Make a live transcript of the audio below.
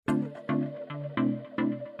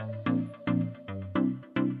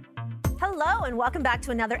Hello, and welcome back to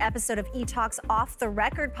another episode of E-Talk's Off the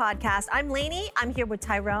Record podcast. I'm Lainey. I'm here with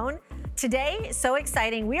Tyrone. Today, so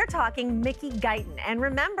exciting, we are talking Mickey Guyton. And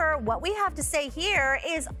remember, what we have to say here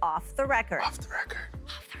is off the record. Off the record.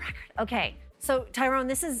 Off the record. Okay, so Tyrone,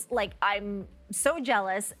 this is like, I'm so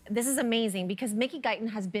jealous. This is amazing because Mickey Guyton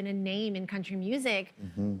has been a name in country music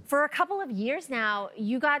for a couple of years now.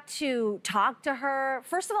 You got to talk to her.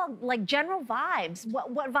 First of all, like general vibes.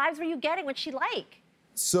 What vibes were you getting? What's she like?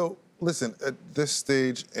 So, listen, at this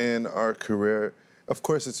stage in our career, of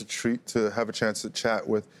course, it's a treat to have a chance to chat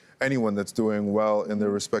with anyone that's doing well in their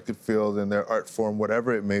respective field, in their art form,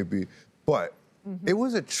 whatever it may be. But it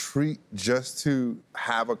was a treat just to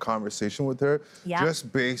have a conversation with her,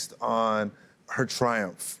 just based on her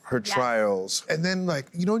triumph, her trials. And then, like,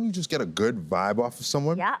 you know when you just get a good vibe off of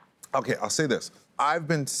someone? Yeah. Okay, I'll say this. I've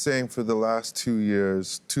been saying for the last 3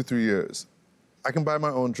 years, I can buy my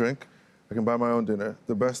own drink. I can buy my own dinner.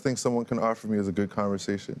 The best thing someone can offer me is a good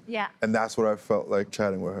conversation. Yeah. And that's what I felt like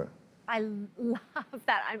chatting with her. I love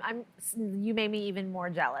that. You made me even more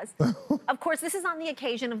jealous. Of course, this is on the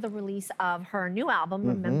occasion of the release of her new album,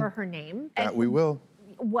 Remember Her Name. That we will.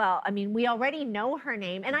 Well, I mean, we already know her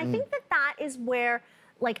name. And I think that that is where,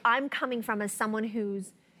 like, I'm coming from as someone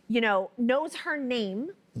who's, you know, knows her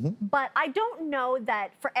name, but I don't know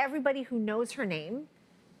that for everybody who knows her name,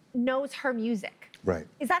 knows her music. Right.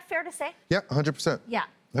 Is that fair to say? Yeah, 100%. Yeah.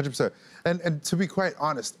 100%. And to be quite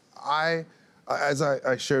honest, as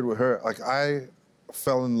I shared with her, like I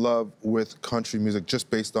fell in love with country music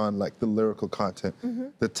just based on like the lyrical content,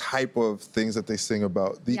 the type of things that they sing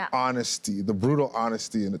about, the honesty, the brutal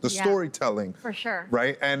honesty in it, the storytelling. For sure.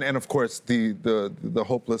 Right? And of course the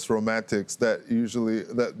hopeless romantics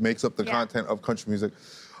that makes up the content of country music.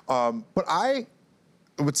 But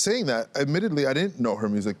with saying that, admittedly, I didn't know her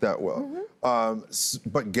music that well.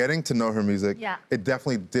 But getting to know her music, it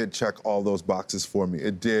definitely did check all those boxes for me.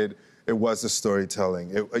 It was the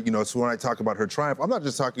storytelling. So when I talk about her triumph, I'm not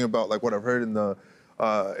just talking about like what I've heard in the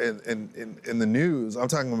news. I'm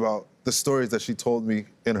talking about the stories that she told me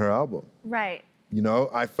in her album. Right. You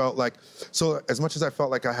know, I felt like, so as much as I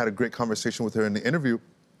felt like I had a great conversation with her in the interview,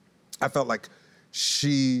 I felt like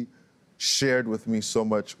she shared with me so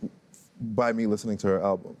much by me listening to her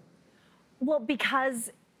album. Well,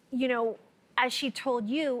 because, you know, as she told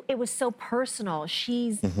you, it was so personal.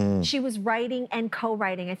 She was writing and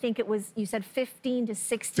co-writing. I think it was, you said 15 to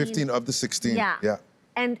 16. 15 of the 16, yeah.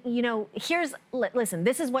 And, you know, listen,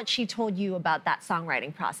 this is what she told you about that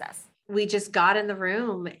songwriting process. We just got in the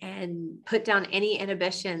room and put down any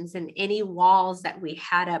inhibitions and any walls that we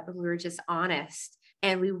had up, and we were just honest.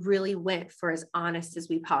 And we really went for as honest as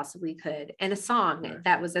we possibly could, and a song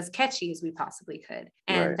that was as catchy as we possibly could.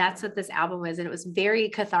 And that's what this album was. And it was very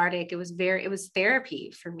cathartic. It was therapy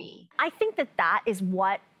for me. I think that that is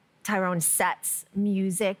what, Tyrone, sets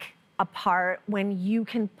music apart, when you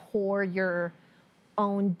can pour your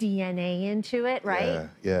own DNA into it, right?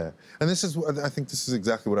 Yeah. And I think this is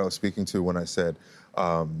exactly what I was speaking to when I said,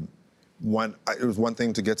 it was one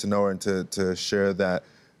thing to get to know her and to share that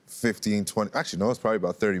 15, 20, actually, no, it's probably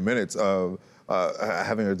about 30 minutes of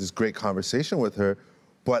having this great conversation with her.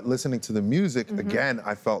 But listening to the music, again,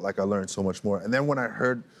 I felt like I learned so much more. And then when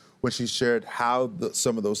she shared how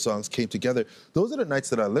some of those songs came together, those are the nights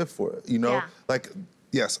that I live for, you know? Yeah. Like,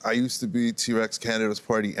 yes, I used to be T-Rex, Canada's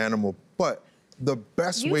party animal, but the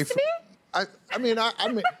best way for... I'm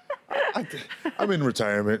in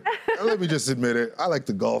retirement. Let me just admit it. I like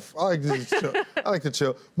to golf. I like to just chill. I like to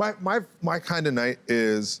chill. My kind of night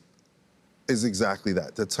is exactly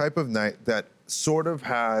that. The type of night that sort of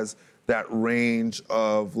has that range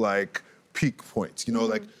of like peak points. You know,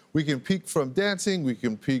 like we can peak from dancing, we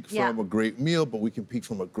can peak from a great meal, but we can peak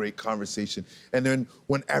from a great conversation. And then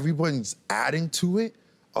when everyone's adding to it,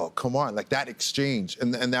 oh, come on, like that exchange.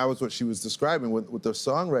 And that was what she was describing with the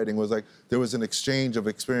songwriting, was like there was an exchange of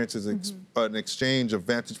experiences, an exchange of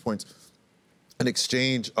vantage points, an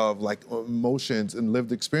exchange of like emotions and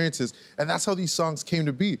lived experiences. And that's how these songs came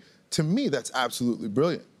to be. To me, that's absolutely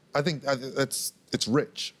brilliant. I think it's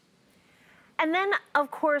rich. And then,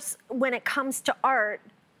 of course, when it comes to art,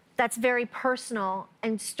 that's very personal,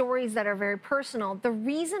 and stories that are very personal. The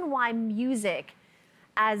reason why music,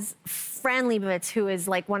 as Fran Lebowitz, who is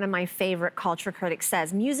like one of my favorite culture critics,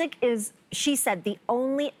 says, music is, she said, the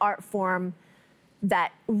only art form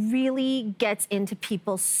that really gets into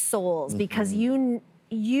people's souls, because you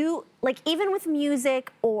like, even with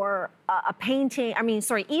music or a painting,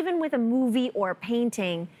 even with a movie or a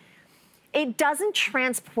painting, it doesn't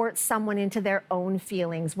transport someone into their own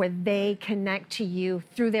feelings where they connect to you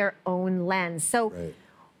through their own lens. So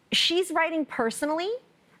she's writing personally,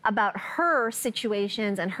 about her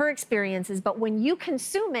situations and her experiences, but when you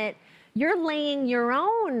consume it, you're laying your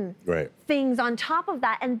own things on top of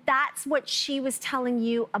that. And that's what she was telling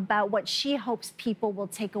you about what she hopes people will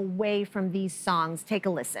take away from these songs. Take a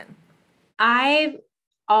listen. I've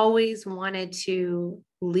always wanted to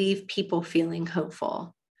leave people feeling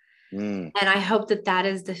hopeful. And I hope that that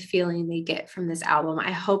is the feeling they get from this album.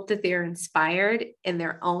 I hope that they're inspired in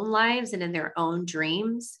their own lives and in their own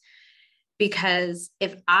dreams. Because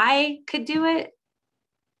if I could do it,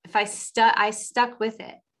 if I stuck with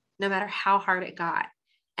it, no matter how hard it got,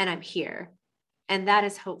 and I'm here. And that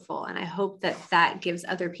is hopeful. And I hope that that gives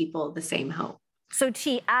other people the same hope. So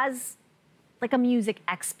T, as like a music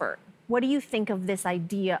expert, what do you think of this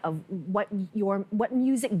idea of what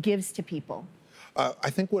music gives to people? I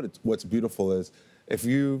think what's beautiful is if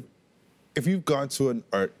you've gone to an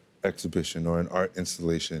art exhibition or an art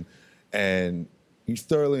installation and you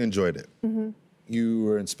thoroughly enjoyed it, you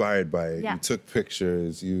were inspired by it, you took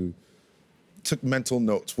pictures, you took mental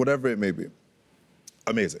notes, whatever it may be,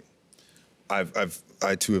 amazing.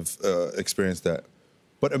 I too have experienced that.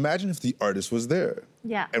 But imagine if the artist was there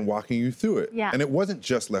and walking you through it. And it wasn't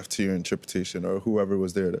just left to your interpretation or whoever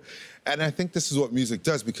was there. And I think this is what music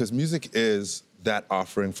does, because music is that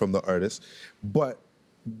offering from the artist, but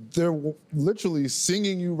they're literally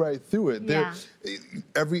singing you right through it.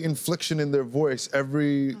 Every inflection in their voice,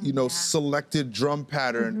 every selected drum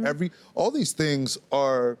pattern, all these things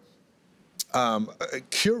are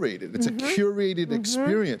curated. It's a curated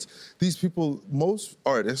experience. These people, most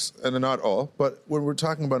artists, and not all, but when we're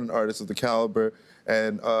talking about an artist of the caliber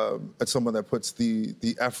and someone that puts the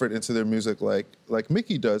effort into their music like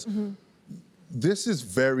Mickey does, this is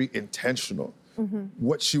very intentional.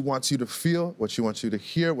 What she wants you to feel, what she wants you to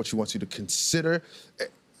hear, what she wants you to consider,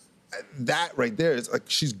 that right there is like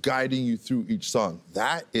she's guiding you through each song.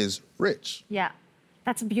 That is rich. Yeah,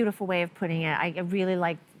 that's a beautiful way of putting it. I really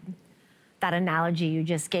like that analogy you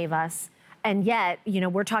just gave us. And yet,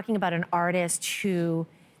 we're talking about an artist who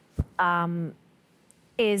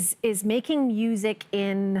is making music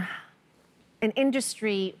in an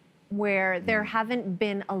industry where there haven't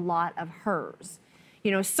been a lot of hers.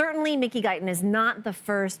 Certainly Mickey Guyton is not the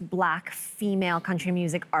first Black female country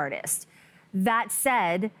music artist. That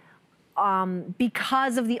said,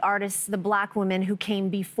 because of the artists, the Black women who came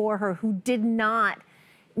before her, who did not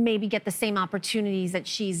maybe get the same opportunities that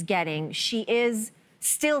she's getting, she is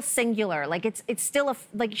still singular. Like it's still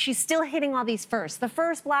she's still hitting all these firsts. The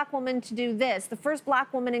first Black woman to do this, the first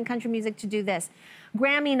Black woman in country music to do this,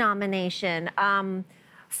 Grammy nomination,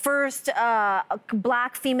 first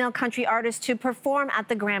Black female country artist to perform at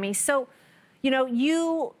the Grammy. So,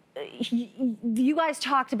 you guys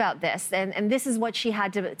talked about this, and this is what she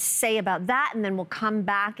had to say about that, and then we'll come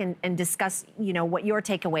back and discuss, what your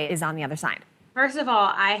takeaway is on the other side. First of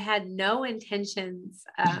all, I had no intentions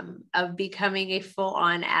of becoming a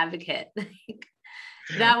full-on advocate.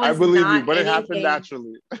 That was I believe not you, but anything. It happened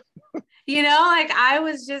naturally. I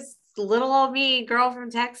was just little old me, girl from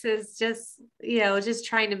Texas, just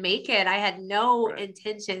trying to make it. I had no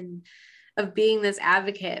intention of being this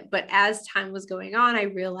advocate. But as time was going on, I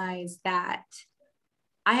realized that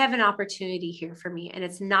I have an opportunity here for me, and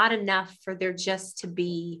it's not enough for there just to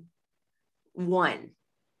be one.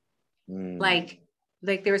 Like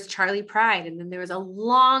there was Charlie Pride, and then there was a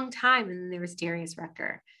long time, and then there was Darius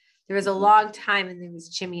Rucker. There was a long time, and there was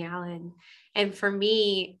Jimmy Allen. And for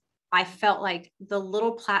me, I felt like the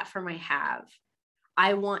little platform I have,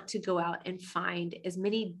 I want to go out and find as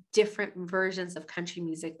many different versions of country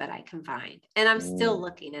music that I can find. And I'm still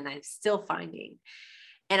looking, and I'm still finding.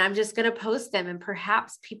 And I'm just going to post them, and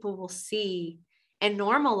perhaps people will see and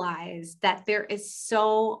normalize that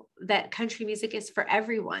that country music is for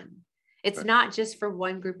everyone. It's not just for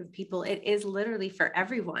one group of people. It is literally for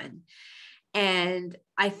everyone. And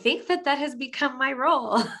I think that has become my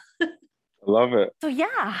role. I love it. So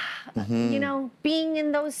being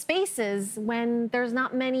in those spaces when there's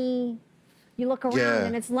not many, you look around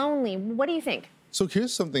and it's lonely. What do you think? So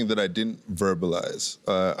here's something that I didn't verbalize.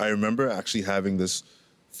 I remember actually having this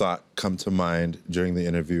thought come to mind during the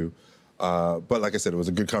interview. But like I said, it was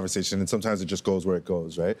a good conversation, and sometimes it just goes where it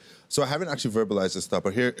goes, right? So I haven't actually verbalized this stuff,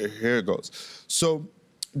 but here it goes. So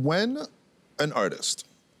when an artist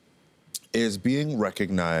is being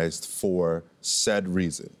recognized for said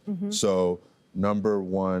reason, so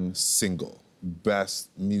 #1 single, best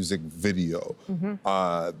music video,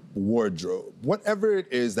 wardrobe, whatever it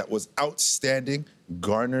is that was outstanding,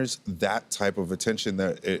 garners that type of attention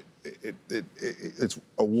that it's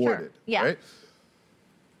awarded, right?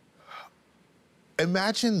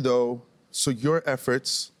 Imagine though, so your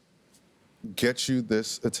efforts get you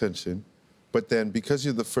this attention, But then because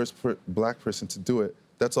you're the first black person to do it,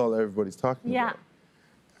 that's all everybody's talking about.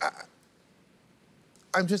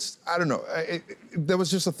 I don't know. There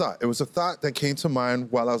was just a thought. It was a thought that came to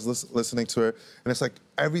mind while I was listening to her. And it's like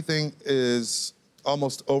everything is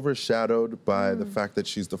almost overshadowed by the fact that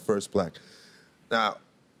she's the first black. Now,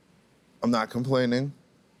 I'm not complaining,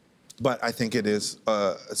 but I think it is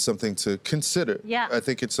something to consider. Yeah. I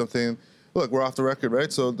think it's something, look, we're off the record,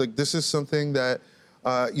 right? So like, this is something that,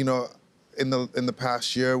 you know, in the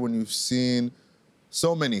past year when you've seen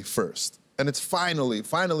so many firsts, and it's finally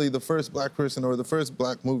the first black person or the first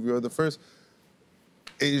black movie or the first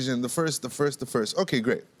Asian, the first. Okay,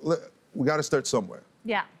 great. We got to start somewhere.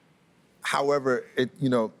 Yeah. However, you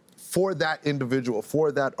know, for that individual,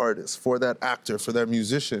 for that artist, for that actor, for that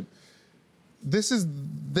musician, this is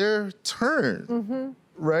their turn,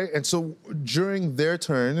 right? And so during their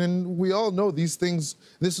turn, and we all know these things,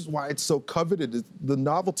 this is why it's so coveted. The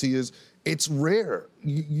novelty is, it's rare.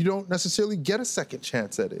 You don't necessarily get a second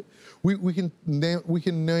chance at it. We can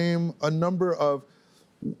name a number of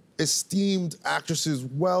esteemed actresses,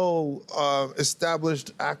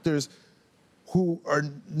 established actors who are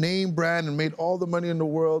name brand and made all the money in the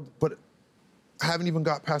world, but haven't even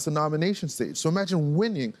got past the nomination stage. So imagine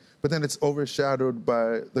winning, but then it's overshadowed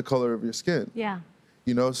by the color of your skin. Yeah.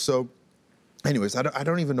 You know, so anyways, I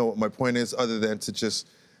don't even know what my point is other than to just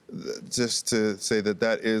to say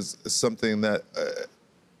that is something that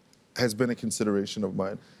has been a consideration of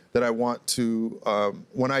mine, that I want to,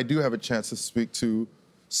 when I do have a chance to speak to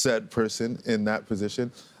said person in that position,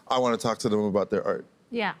 I want to talk to them about their art.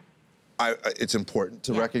 Yeah. It's important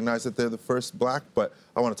to recognize that they're the first black, but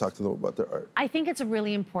I want to talk to them about their art. I think it's a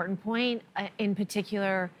really important point, in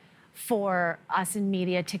particular for us in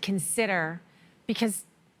media to consider, because,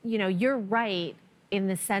 you know, you're right in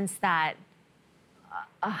the sense that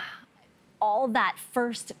all that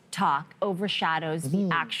first talk overshadows the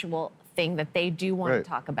actual thing that they do want to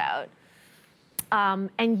talk about.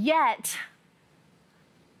 And yet,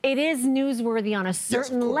 it is newsworthy on a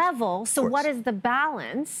certain level. So what is the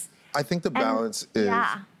balance? I think the balance is,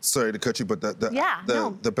 sorry to cut you, but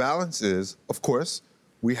the balance is, of course,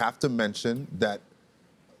 we have to mention that.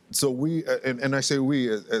 So we, and I say we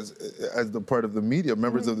as the part of the media,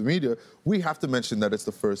 members of the media, we have to mention that it's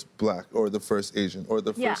the first black or the first Asian or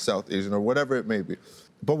the first South Asian or whatever it may be.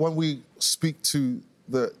 But when we speak to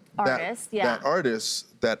that artist,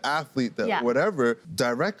 that athlete, that whatever,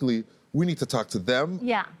 directly, we need to talk to them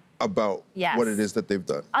about what it is that they've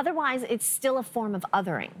done. Otherwise, it's still a form of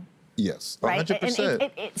othering. Yes, 100%.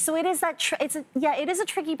 Right? So it is that, it is a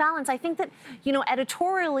tricky balance. I think that, you know,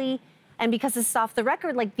 editorially, and because this is off the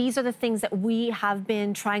record, like, these are the things that we have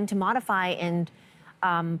been trying to modify and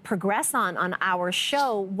progress on our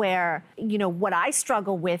show, where, you know, what I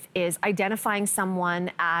struggle with is identifying someone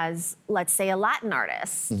as, let's say, a Latin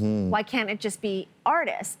artist. Why can't it just be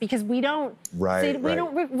artist? Because we don't,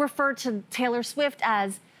 don't refer to Taylor Swift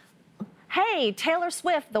as, hey, Taylor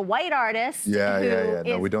Swift, the white artist.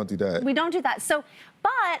 No, we don't do that. We don't do that. So,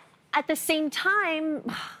 but at the same time,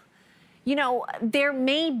 you know, there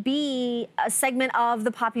may be a segment of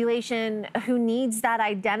the population who needs that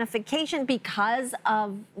identification because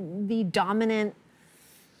of the dominant,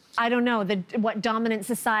 I don't know, what dominant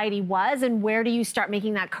society was, and where do you start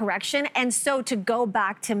making that correction? And so to go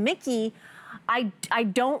back to Mickey,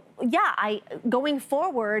 going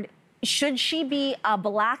forward, should she be a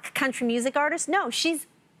black country music artist? No, she's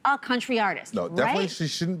a country artist. No, definitely she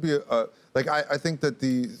shouldn't be I think that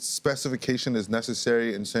the specification is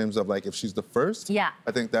necessary in terms of, like, if she's the first.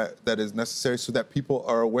 I think that is necessary so that people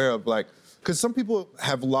are aware of, like, because some people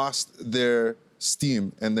have lost their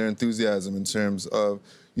steam and their enthusiasm in terms of,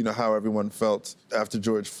 you know, how everyone felt after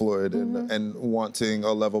George Floyd and wanting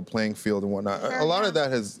a level playing field and whatnot. A lot of that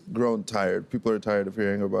has grown tired. People are tired of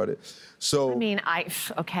hearing about it. So, I mean,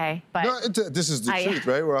 but no, this is the truth,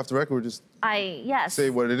 right? We're off the record. We're just say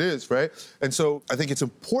what it is, right? And so I think it's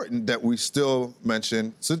important that we still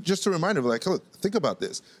mention, so just a reminder, like, look, think about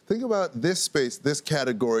this. Think about this space, this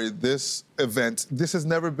category, this event. This has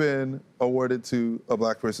never been awarded to a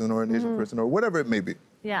black person or an Asian person or whatever it may be.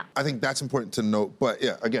 I think that's important to note. But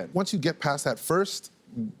again, once you get past that first,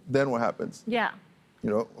 then what happens? You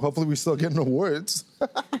know, hopefully we still get awards.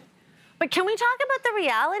 But can we talk about the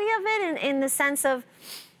reality of it in the sense of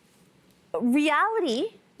reality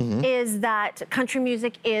is that country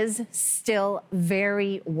music is still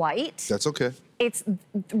very white. That's okay. Its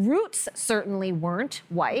roots certainly weren't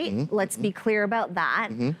white. Let's be clear about that.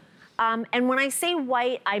 And when I say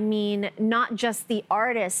white, I mean not just the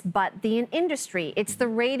artists, but the industry. It's the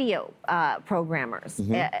radio programmers.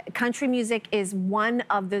 Country music is one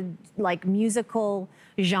of the musical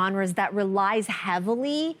genres that relies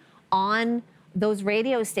heavily on those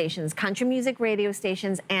radio stations, country music radio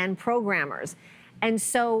stations and programmers. And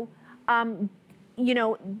so, you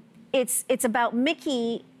know, it's about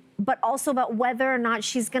Mickey, but also about whether or not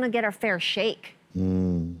she's going to get her fair shake.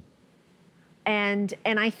 And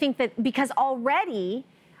I think that because already,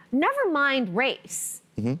 never mind race,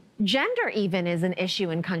 gender even is an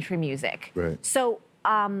issue in country music. Right. So,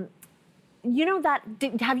 you know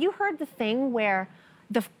have you heard the thing where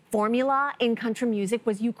the formula in country music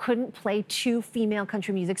was you couldn't play two female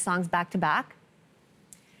country music songs back to back?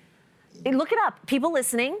 Look it up. People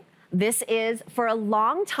listening, this is for a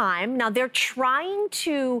long time. Now they're trying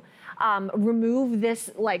to remove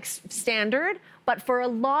this standard, but for a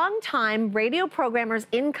long time, radio programmers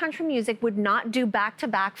in country music would not do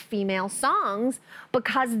back-to-back female songs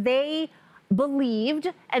because they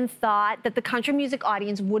believed and thought that the country music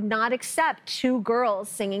audience would not accept two girls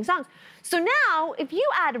singing songs. So now, if you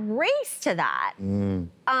add race to that,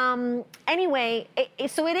 anyway,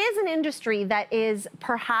 so it is an industry that is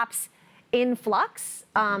perhaps in flux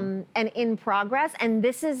and in progress, and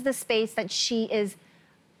this is the space that she is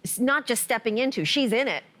not just stepping into, she's in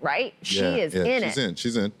it, right? She is in it.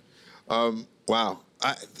 She's in. Wow.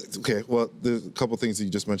 Okay, well, there's a couple things that you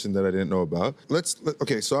just mentioned that I didn't know about.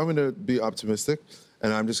 Okay, so I'm gonna be optimistic,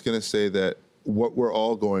 and I'm just gonna say that what we're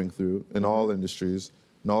all going through in all industries,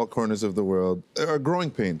 in all corners of the world, are growing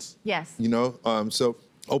pains. Yes. You know, so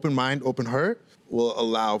open mind, open heart will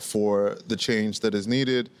allow for the change that is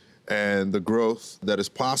needed and the growth that is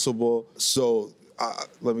possible. So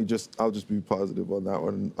I'll just be positive on that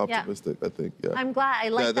one, optimistic, I think, yeah. I'm glad, I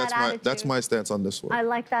like that attitude. That's my stance on this one. I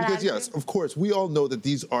like that because, attitude. yes, of course, we all know that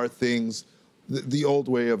these are things, the old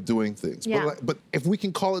way of doing things. Yeah. But if we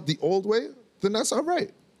can call it the old way, then that's all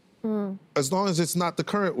right. As long as it's not the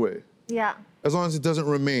current way. Yeah. As long as it doesn't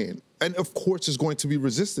remain. And of course, there's going to be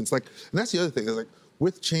resistance. And that's the other thing, is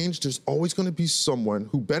with change, there's always going to be someone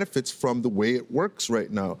who benefits from the way it works right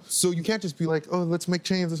now. So you can't just be like, oh, let's make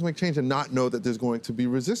change, and not know that there's going to be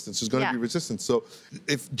resistance. There's going to be resistance. So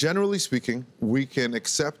if, generally speaking, we can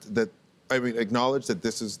accept that, acknowledge that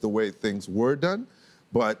this is the way things were done,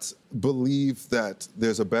 but believe that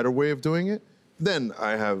there's a better way of doing it, then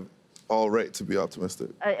I have all right to be optimistic.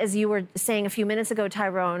 As you were saying a few minutes ago,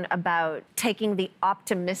 Tyrone, about taking the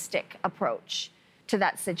optimistic approach to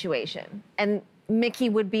that situation. And Mickey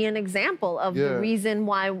would be an example of the reason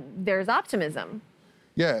why there's optimism.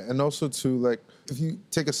 Yeah, and also too, if you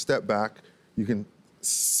take a step back, you can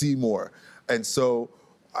see more. And so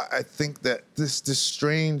I think that this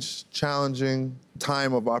strange, challenging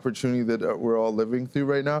time of opportunity that we're all living through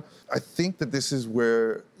right now, I think that this is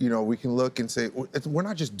where, we can look and say, we're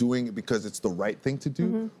not just doing it because it's the right thing to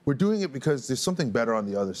do. We're doing it because there's something better on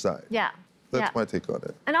the other side. Yeah. That's my take on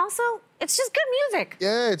it. And also, it's just good music.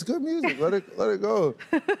 Yeah, it's good music. Let it go.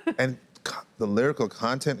 And the lyrical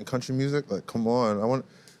content in country music, come on,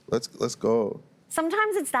 let's go.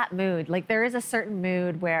 Sometimes it's that mood. There is a certain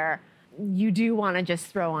mood where you do want to just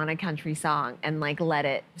throw on a country song and let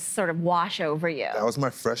it sort of wash over you. That was my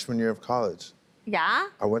freshman year of college. Yeah?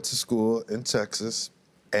 I went to school in Texas,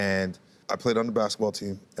 and I played on the basketball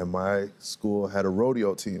team, and my school had a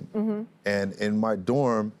rodeo team. And in my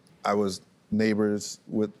dorm, I was neighbors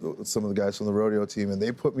with some of the guys from the rodeo team, and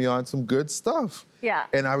they put me on some good stuff. Yeah.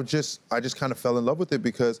 And I just kind of fell in love with it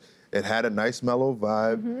because it had a nice mellow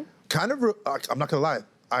vibe. Kind of, I'm not gonna lie,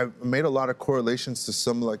 I made a lot of correlations to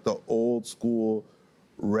some the old school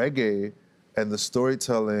reggae and the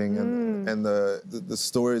storytelling and the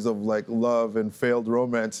stories of love and failed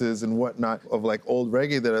romances and whatnot of old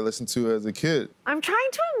reggae that I listened to as a kid. I'm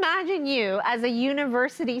trying to imagine you as a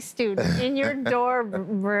university student in your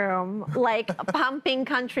dorm room, pumping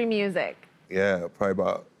country music. Yeah, probably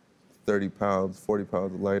about 30 pounds, 40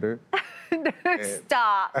 pounds lighter.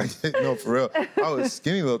 Stop. No, for real. I was a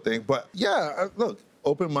skinny little thing. But yeah, look,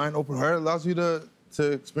 open mind, open heart allows you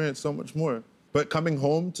to experience so much more. But coming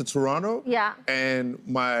home to Toronto, and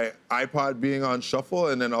my iPod being on shuffle,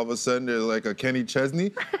 and then all of a sudden there's a Kenny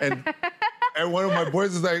Chesney, and and one of my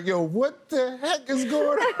boys is like, yo, what the heck is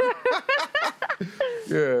going on?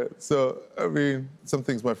 Yeah, so some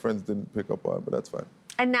things my friends didn't pick up on, but that's fine.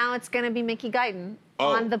 And now it's gonna be Mickey Guyton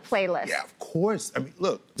on the playlist. Yeah, of course.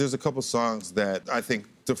 Look, there's a couple songs that I think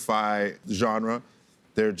defy genre.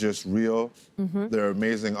 They're just real, they're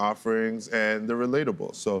amazing offerings, and they're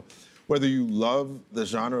relatable. So whether you love the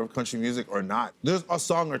genre of country music or not, there's a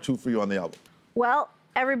song or two for you on the album. Well,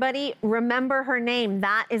 Everybody, remember her name.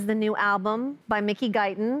 That is the new album by Mickey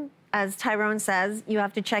Guyton. As Tyrone says, you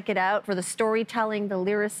have to check it out for the storytelling, the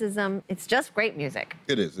lyricism. It's just great music.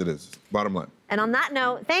 It is. Bottom line. And on that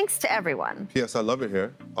note, thanks to everyone. P.S. I love it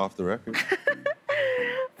here, off the record.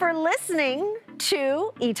 For listening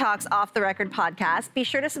to eTalk's Off the Record podcast, be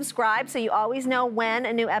sure to subscribe so you always know when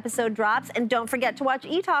a new episode drops. And don't forget to watch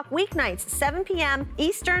eTalk weeknights, 7 p.m.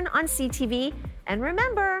 Eastern on CTV. And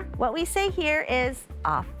remember, what we say here is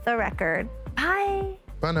off the record. Bye.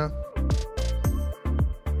 Bye now.